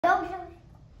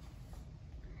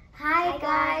Hi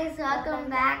guys, welcome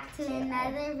back to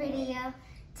another video.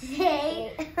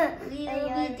 Today we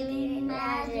will be doing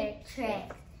magic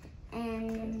tricks,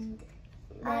 and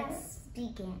let's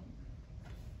begin.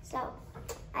 So,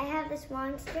 I have this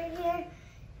monster here,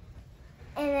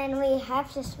 and then we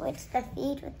have to switch the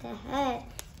feet with the head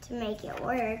to make it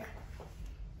work,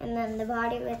 and then the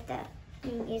body with the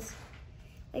knees.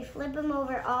 We flip them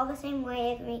over all the same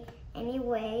way, any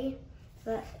way,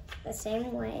 but the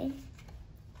same way.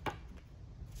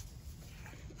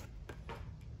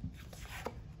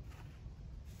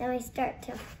 Then we start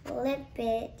to flip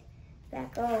it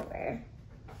back over,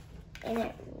 and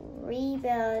it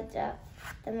rebuilds up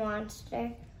the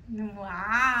monster.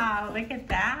 Wow, look at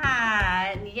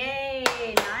that. Yay,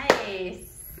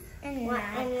 nice. And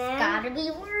then, gotta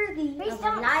be worthy of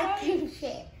a like and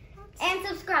share and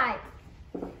subscribe.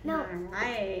 No. All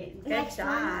right, good Next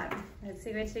job. Let's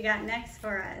see what you got next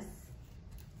for us.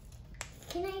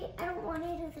 I don't want to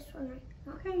do this one right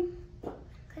now. Okay.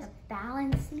 Because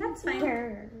balancing. That's fine.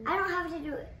 I don't have to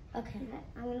do it. Okay.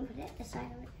 I'm going to put it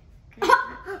aside of it.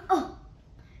 Oh,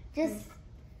 just.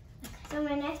 So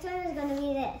my next one is going to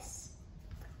be this.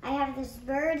 I have this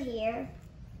bird here.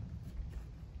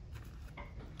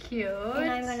 Cute. And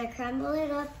I'm going to crumble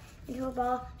it up into a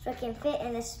ball so it can fit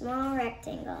in a small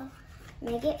rectangle.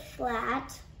 Make it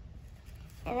flat.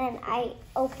 And then I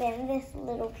open this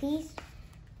little piece.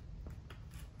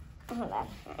 Hold on.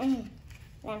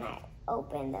 Then I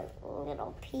open the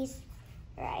little piece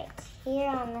right here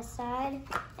on the side.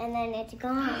 And then it's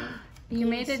gone. You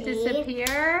made it see?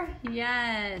 disappear?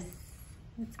 Yes.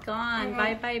 It's gone. And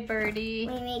Bye-bye, birdie.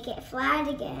 We make it flat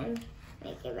again.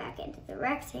 Make it back into the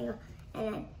rectangle.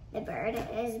 And then the bird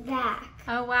is back.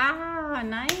 Oh, wow.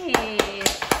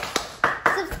 Nice.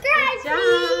 Subscribe, Good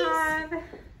please! job.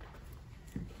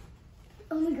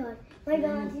 Oh my god. My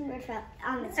balancing bird fell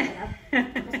on this one.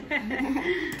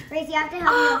 Grace, you have to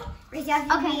help me. Grace, you have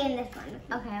to be in this one.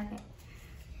 Okay.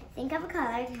 Think of a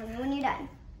color. Tell me when you're done.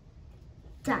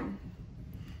 Done.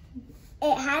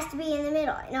 It has to be in the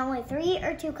middle. And only 3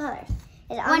 or 2 colors.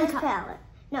 Is it on One this color. palette?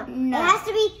 No. No. It has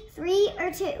to be 3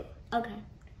 or 2 Okay.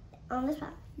 on this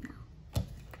palette.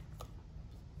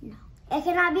 No. It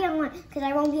cannot be on one because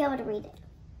I won't be able to read it.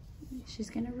 She's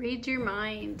going to read your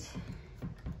mind.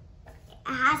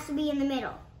 It has to be in the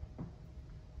middle.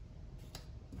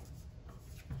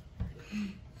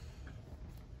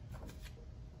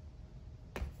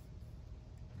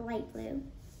 Light blue.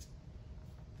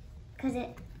 Because the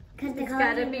It's color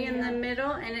got to be in the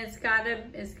middle, and it's got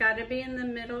to be in the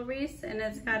middle, Reese, and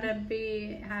it's got to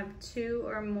have 2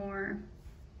 or more.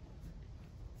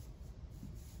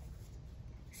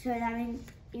 So that means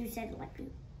you said light blue.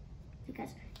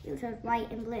 Because you said white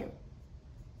and blue.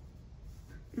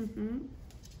 Mm-hmm.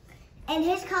 And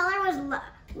his color was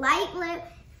light blue,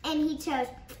 and he chose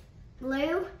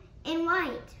blue and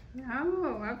white.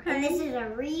 Oh, okay. And this is a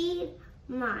read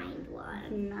mind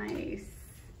one. Nice.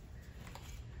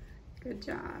 Good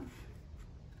job.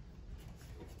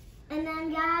 And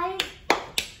then, guys,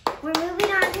 we're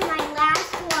moving on to my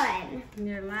last one.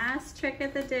 Your last trick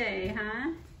of the day, huh?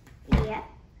 Yep.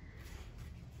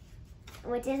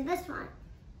 Which is this one.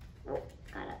 Oh,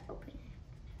 gotta open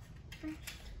it.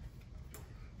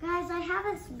 Guys, I have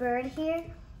this bird here.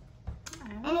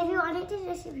 And if you want it to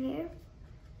disappear,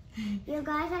 you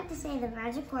guys have to say the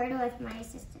magic word with my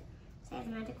assistant. Say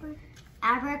the magic word.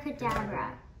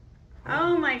 Abracadabra.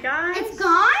 Oh my gosh. It's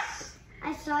gone?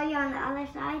 I saw you on the other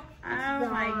side. Oh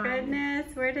my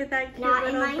goodness. Where did that cute Not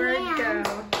in little my bird hand.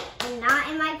 go? And not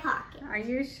in my pocket. Are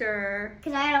you sure?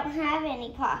 Because I don't have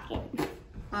any pocket.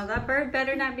 Well, that bird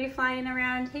better not be flying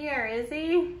around here, is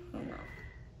he? No.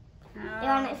 Oh. You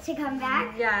want it to come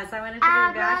back? Yes, I want it to be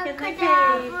back in the cage.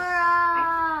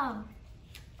 Abracadabra.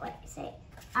 Wait, say it.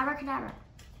 Abracadabra.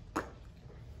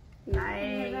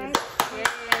 Nice.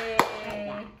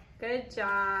 Yay. Good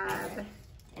job.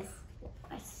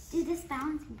 Do this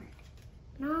balancing bird.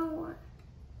 No.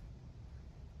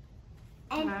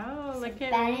 And, Oh, look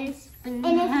at Balance. Reese. and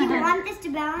if you want this to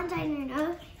balance on your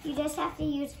nose, you just have to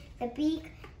use the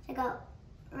beak to go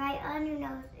right on your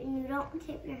nose, and you don't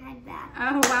tip your head back.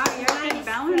 Oh, wow, you're a good Nice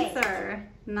balancer.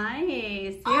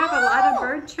 Nice. You have a lot of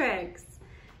bird tricks.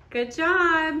 Good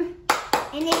job. And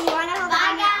if you want to hold Bye,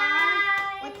 on your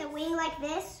guys. arm with the wing like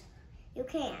this, you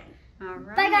can. All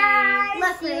right. Bye, guys.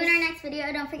 Look, See you in Liz. our next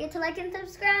video. Don't forget to like and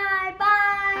subscribe.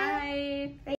 Bye. Bye.